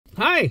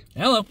Hi.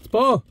 Hello. It's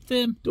Paul.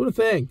 Tim. Doing a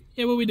thing.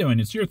 Yeah, what are we doing?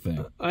 It's your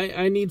thing.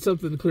 I need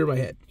something to clear my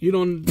head. You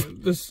don't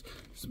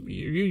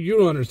you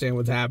don't understand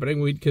what's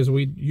happening because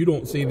you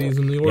don't see these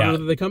in the order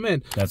that they come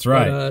in. That's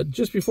right. But,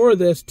 just before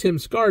this, Tim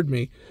scarred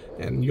me,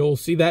 and you'll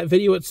see that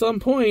video at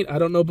some point. I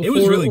don't know before. It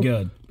was really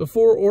good.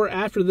 Before or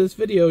after this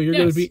video, you're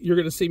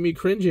gonna see me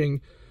cringing.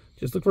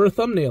 Just look for a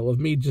thumbnail of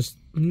me just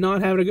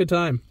not having a good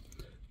time.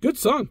 Good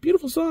song,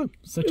 beautiful song.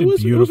 It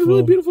was a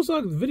really beautiful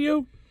song. The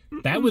video.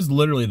 That was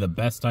literally the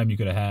best time you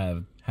could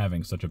have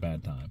having such a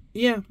bad time.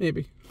 Yeah,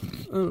 maybe.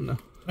 I don't know.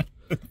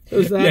 It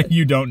was that. Yeah,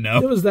 you don't know.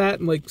 It was that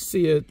and like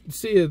see a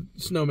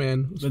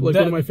snowman. It's like one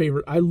of my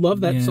favorite. I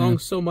love that song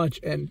so much,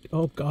 and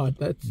oh god,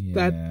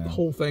 that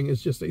whole thing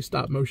is just a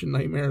stop motion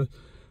nightmare.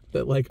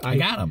 That like I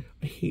got him.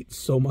 I hate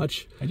so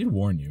much. I did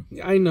warn you.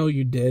 I know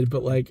you did,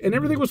 but like, and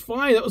everything was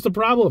fine. That was the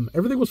problem.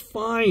 Everything was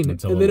fine, and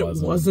then it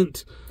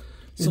wasn't.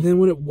 And then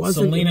when it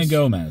wasn't, Selena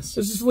Gomez.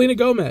 This is Selena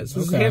Gomez.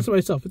 This is Hands to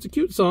Myself. It's a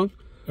cute song.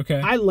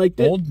 Okay. I liked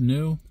it. Old,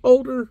 new,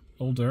 older.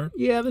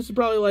 Yeah, this is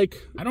probably like,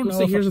 I don't know.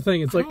 See, here's the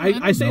thing. It's like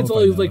I say it's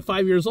only like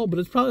 5 years old, but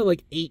it's probably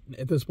like 8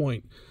 at this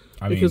point.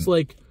 Because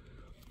like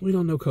we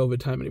don't know COVID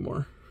time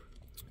anymore.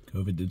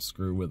 COVID did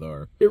screw with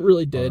our. It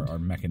really did. Our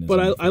mechanism.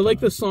 But I like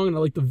this song and I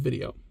like the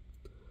video.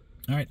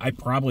 All right, I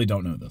probably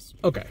don't know this.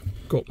 Okay,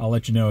 cool. I'll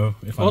let you know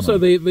if I'm also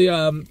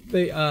wrong.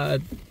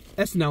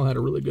 SNL had a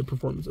really good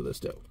performance of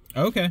this too.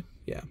 Okay.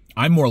 Yeah.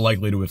 I'm more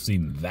likely to have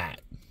seen that.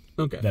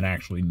 Okay. Than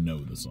actually know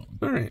the song.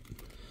 All right.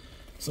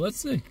 So let's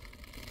see.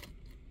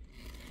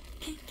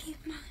 Can't keep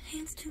my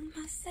hands to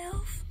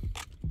myself.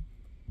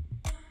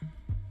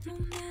 No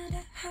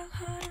matter how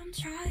hard I'm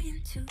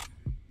trying to.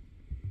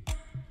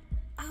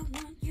 I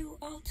want you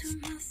all to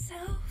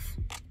myself.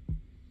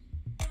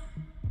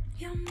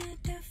 You're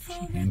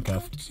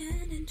metaphorical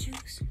gin and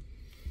juice.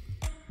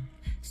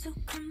 So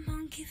come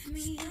on, give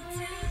me a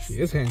taste. She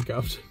is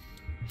handcuffed.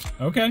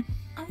 Okay.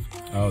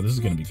 Oh, this is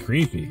gonna be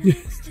creepy.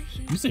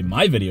 You say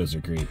my videos are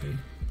creepy.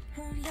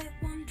 Won't let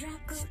one drop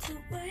go to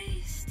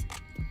waste.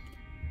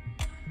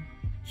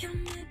 You're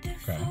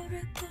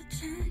metaphorical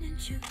gin and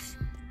juice.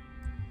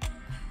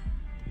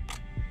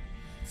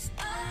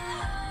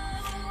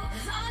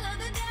 All of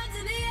the downs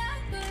and the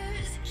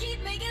uppers keep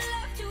making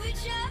love to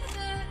each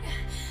other.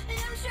 And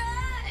I'm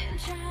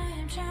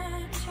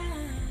trying.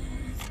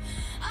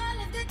 All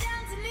of the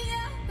downs and the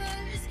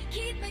uppers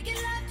keep making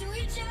love to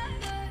each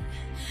other.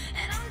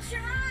 And I'm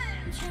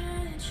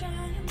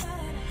trying, but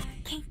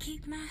I can't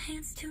keep my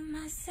hands to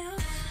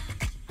myself.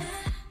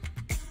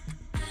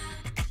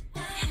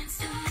 Hands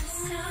to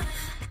myself.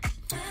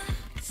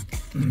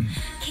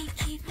 Can't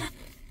keep my...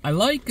 I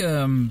like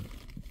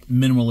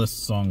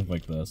minimalist songs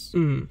like this,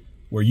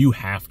 where you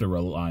have to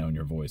rely on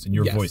your voice, and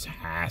your voice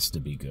has to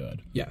be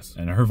good. Yes.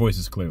 And her voice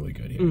is clearly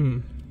good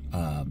here.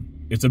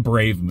 It's a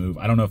brave move.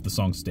 I don't know if the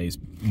song stays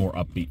more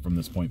upbeat from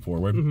this point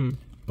forward,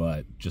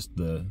 but just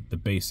the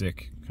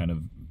basic kind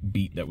of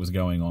beat that was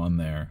going on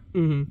there,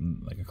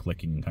 like a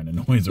clicking kind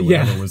of noise or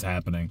whatever was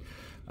happening.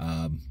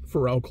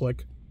 Pharrell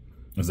click.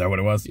 Is that what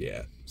it was?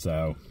 Yeah.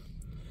 So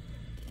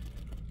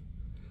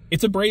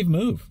it's a brave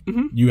move.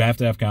 You have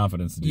to have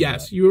confidence to do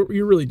that. You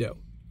really do.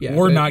 Yeah,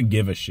 or not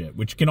give a shit,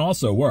 which can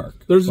also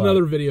work. There's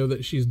another video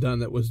that she's done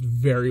that was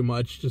very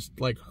much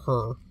just like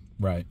her.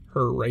 Right.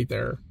 Her right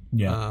there.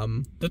 Yeah.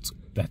 That's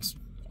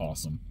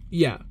awesome.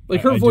 Yeah.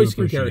 Like her voice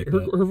can carry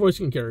her voice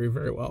can carry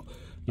very well.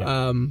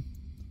 Yeah.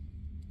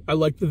 I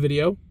liked the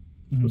video.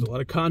 There was a lot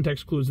of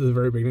context clues at the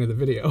very beginning of the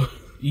video.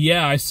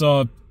 Yeah, I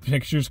saw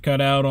pictures cut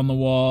out on the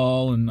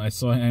wall, and I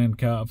saw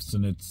handcuffs,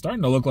 and it's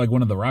starting to look like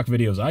one of the rock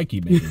videos I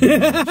keep making.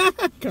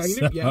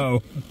 Kind of, yeah.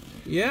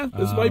 Yeah,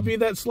 this might be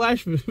that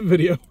Slash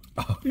video.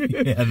 Oh,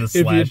 yeah, the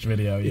Slash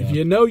video, yeah. If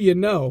you know, you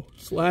know.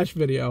 Slash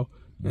video.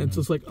 And it's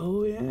just like,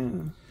 oh,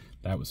 yeah.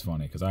 That was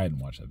funny, because I hadn't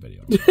watched that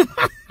video.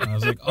 I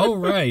was like, oh,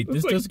 right,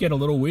 this does get a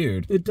little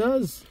weird. It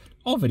does.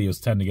 All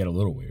videos tend to get a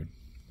little weird.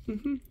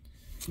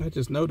 I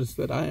just noticed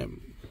that I am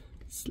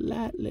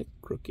slightly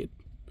crooked.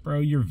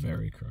 Bro, you're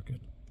very crooked.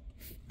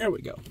 There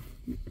we go.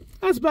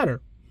 That's better.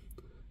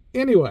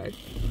 Anyway.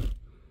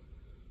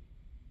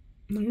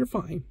 No, you're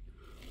fine.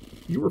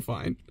 You were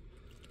fine.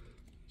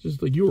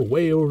 Just like you were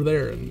way over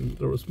there and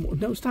there was more.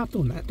 No, stop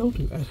doing that. Don't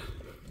do that.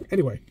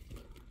 Anyway.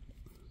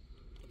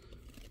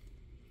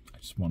 I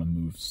just want to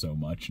move so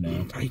much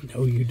now. I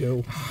know you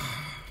do.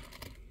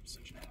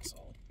 Such an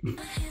asshole.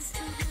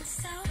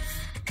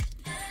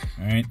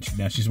 Alright,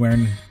 now she's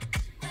wearing...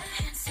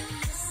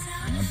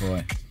 Oh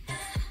boy.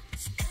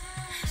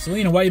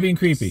 Selena, why are you being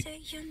creepy?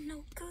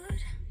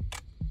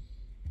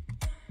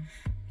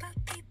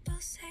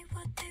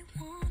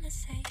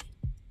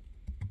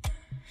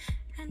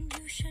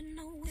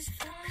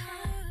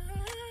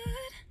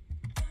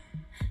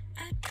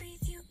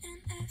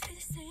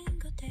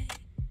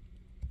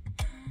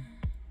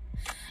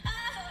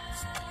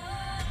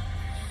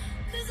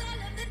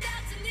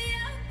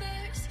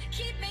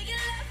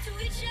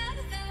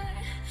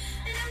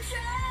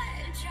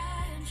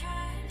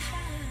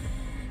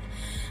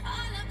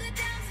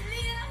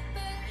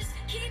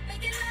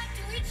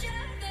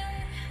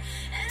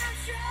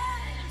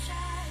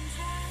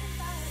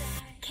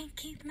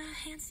 my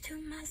hands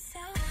to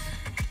myself.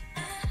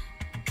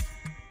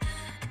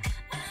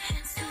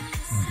 Hands to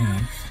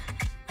myself.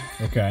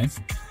 Okay.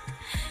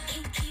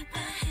 Can't keep my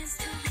hands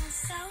to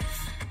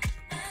myself.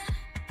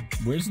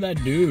 Where's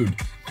that dude?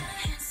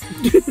 Hands to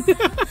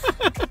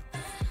myself.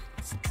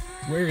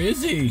 Where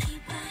is he?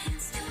 Keep my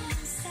hands to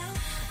myself.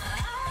 I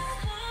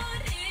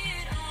want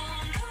it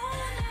all, no,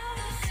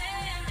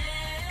 nothing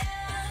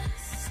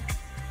else.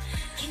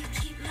 Can't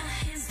keep my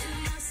hands to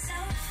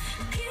myself.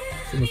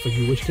 It's almost like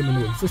you wished him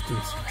into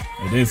existence.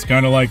 It is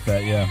kind of like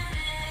that, yeah.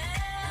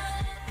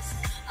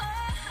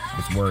 I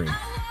was worried.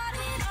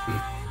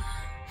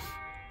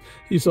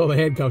 You saw the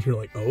handcuffs, you're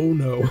like, oh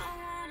no.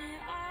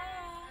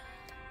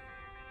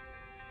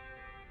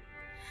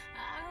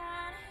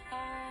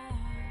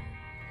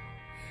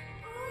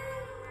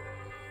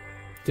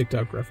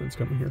 TikTok reference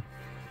coming here.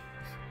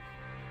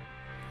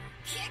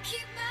 Can't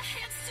keep my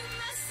hands to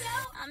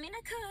myself. I mean,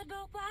 I could,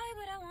 but why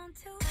would I want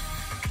to?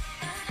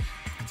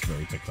 It's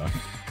very TikTok.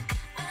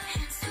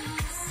 Hands to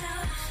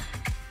myself.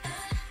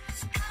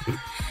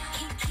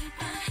 Can't keep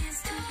my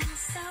hands to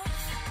myself.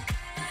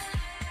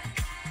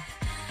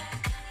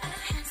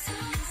 Hands to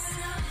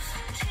myself.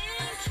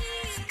 Can't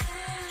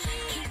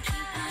keep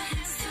my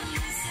hands to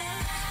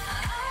myself. I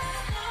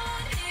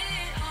want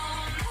it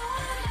all,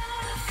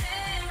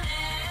 nothing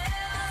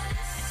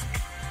else.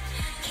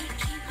 Can't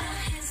keep my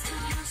hands to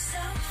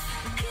myself.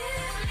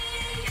 Give me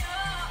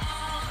your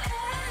all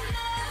and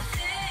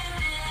nothing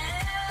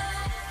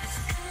else.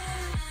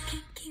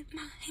 Can't keep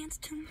my hands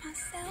to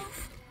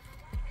myself.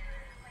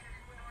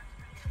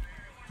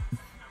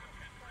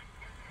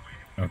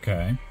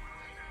 Okay.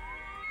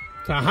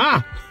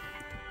 Aha!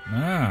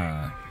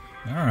 Ah.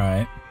 All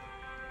right.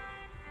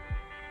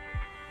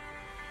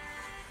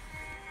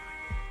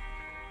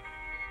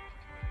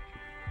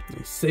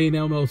 They say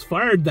Elmo's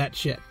fired that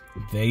shit.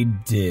 They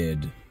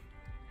did.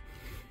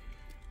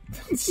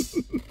 That's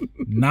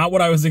not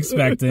what I was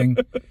expecting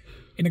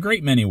in a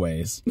great many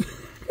ways.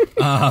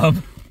 But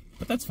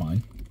that's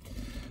fine.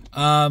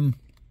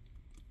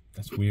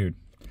 That's weird.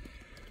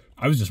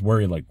 I was just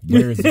worried, like,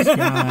 where is this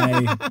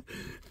guy?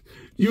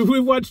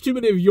 We've watched too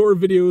many of your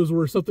videos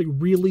where something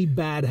really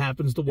bad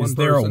happens to one person. Is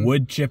there a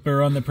wood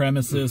chipper on the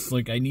premises?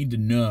 Like, I need to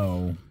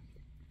know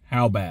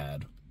how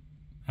bad.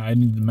 I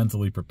need to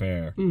mentally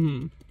prepare.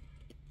 Mm-hmm.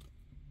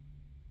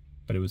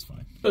 But it was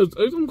fine.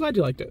 I'm glad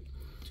you liked it.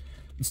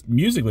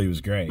 Musically, it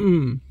was great.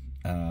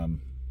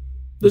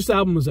 This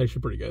album was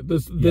actually pretty good.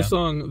 This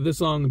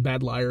song,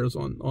 "Bad Liars"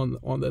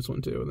 on this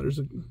one too. And there's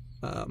a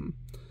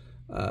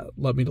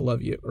 "Love Me to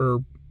Love You,"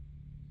 or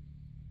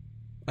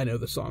I know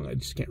the song, I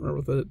just can't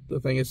remember what the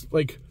thing is.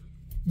 Like,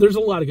 there's a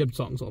lot of good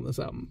songs on this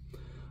album.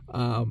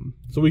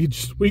 So we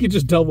could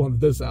just delve on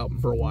this album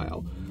for a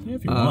while. Yeah,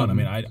 if you want. I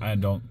mean, I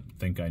don't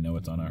think I know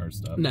what's on our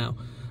stuff. No.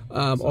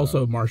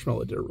 Also,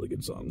 Marshmello did a really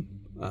good song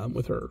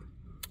with her.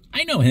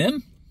 I know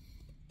him.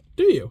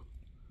 Do you?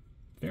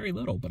 Very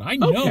little, but I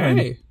know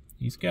him.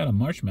 He's got a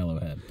marshmallow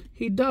head.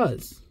 He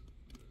does.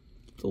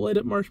 It's a light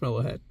up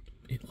marshmallow head.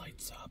 It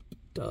lights up. It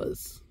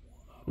does.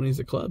 When he's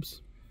at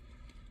clubs.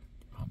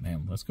 Oh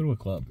man, let's go to a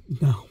club.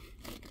 No.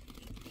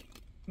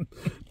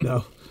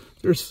 No.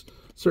 There's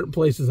certain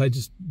places I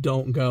just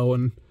don't go,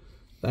 and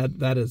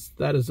that is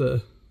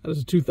a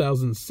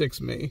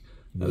 2006 me.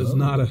 That is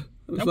not a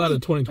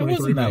 2023 That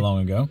wasn't that long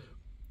ago.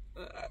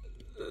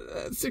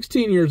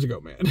 16 years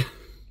ago, man.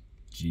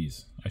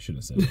 Jeez, I should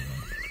have said that.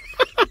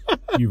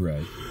 You're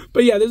right.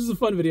 But yeah, this is a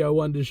fun video I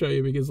wanted to show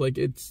you because like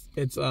it's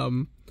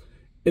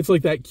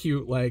like that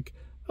cute, like,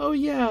 oh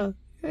yeah,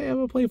 hey, I'm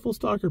a playful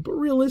stalker, but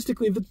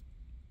realistically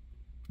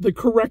the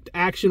correct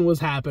action was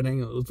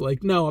happening. It was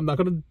like, no, I'm not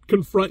going to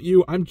confront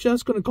you. I'm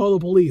just going to call the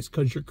police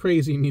because you're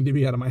crazy and need to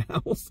be out of my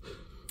house.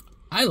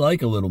 I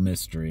like a little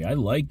mystery. I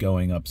like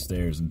going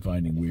upstairs and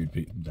finding weird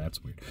people.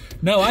 That's weird.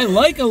 No, I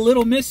like a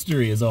little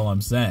mystery is all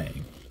I'm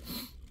saying.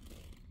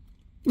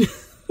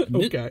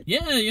 Okay.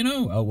 Yeah, you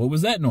know. Oh, what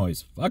was that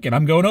noise? Fuck it,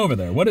 I'm going over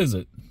there. What is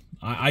it?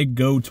 I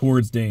go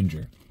towards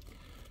danger.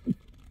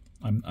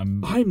 I'm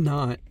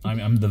not.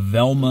 I'm the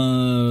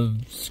Velma,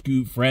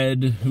 Scoot,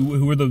 Fred.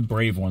 Who are the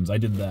brave ones? I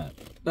did that.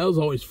 That was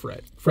always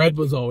Fred. Fred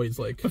was always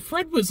like... But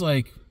Fred was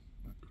like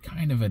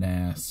kind of an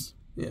ass.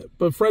 Yeah,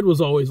 but Fred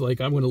was always like,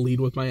 I'm going to lead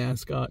with my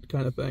ascot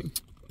kind of thing.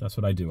 That's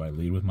what I do. I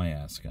lead with my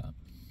ascot.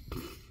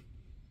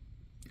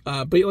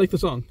 But you like the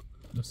song?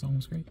 The song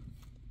was great.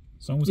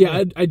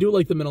 I do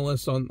like the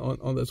minimalist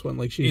on this one.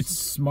 Like it's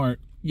smart.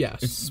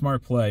 Yes, it's a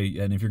smart play,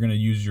 and if you're going to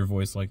use your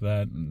voice like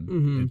that,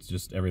 and it's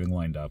just everything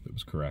lined up. It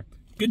was correct.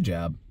 Good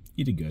job.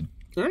 You did good.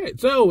 All right.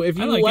 So if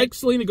you like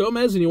Selena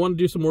Gomez and you want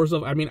to do some more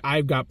stuff, I mean,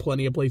 I've got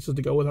plenty of places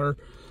to go with her.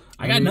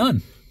 I got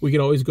none. We could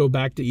always go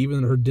back to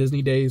even her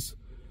Disney days.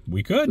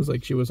 We could. Because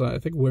like she was, I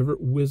think,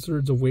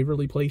 Wizards of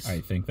Waverly Place.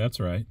 I think that's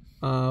right.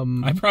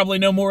 I probably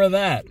know more of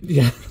that.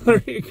 Yeah,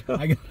 there you go.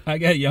 I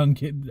got young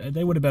kids.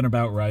 They would have been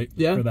about right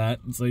for that.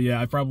 So yeah,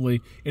 I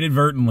probably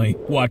inadvertently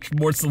watched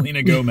more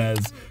Selena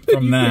Gomez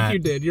from that. Think you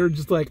did. You're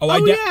just like,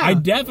 I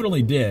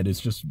definitely did. It's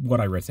just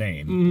what I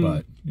retained.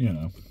 But you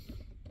know.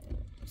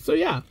 So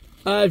yeah.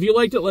 If you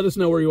liked it, let us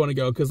know where you want to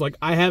go, because like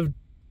I have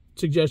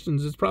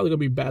suggestions. It's probably gonna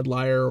be Bad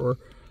Liar or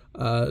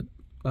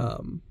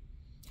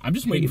I'm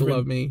just waiting to for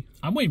Love Me.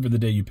 I'm waiting for the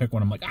day you pick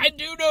one. I'm like, I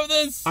do know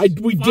this.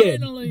 We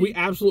Finally. did. We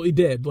absolutely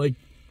did. Like,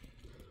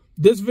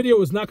 this video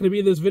was not going to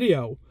be this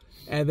video.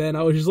 And then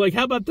I was just like,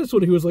 how about this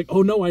one? He was like,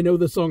 oh, no, I know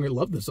this song. I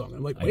love this song.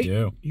 I'm like, wait,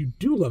 you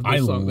do love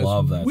this song. I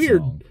love That's that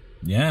weird. song.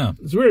 Yeah.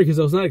 It's weird because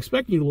I was not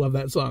expecting you to love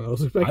that song. I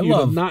was expecting you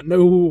to not know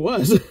who it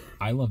was.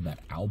 I love that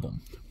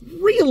album.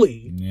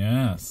 Really?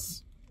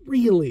 Yes.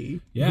 Really?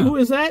 Yeah. Who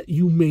is that?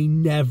 You may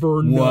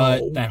never know.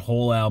 What? That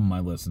whole album I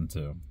listened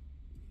to.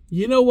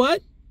 You know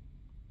what?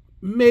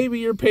 Maybe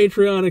your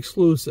Patreon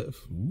exclusive.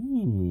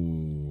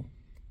 Ooh.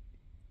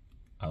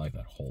 I like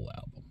that whole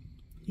album.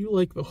 You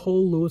like the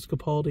whole Louis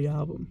Capaldi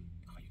album.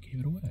 Oh, you gave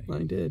it away.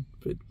 I did,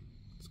 but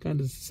it's kind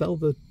of sell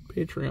the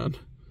Patreon.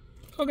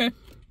 Okay.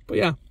 But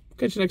yeah,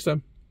 catch you next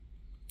time.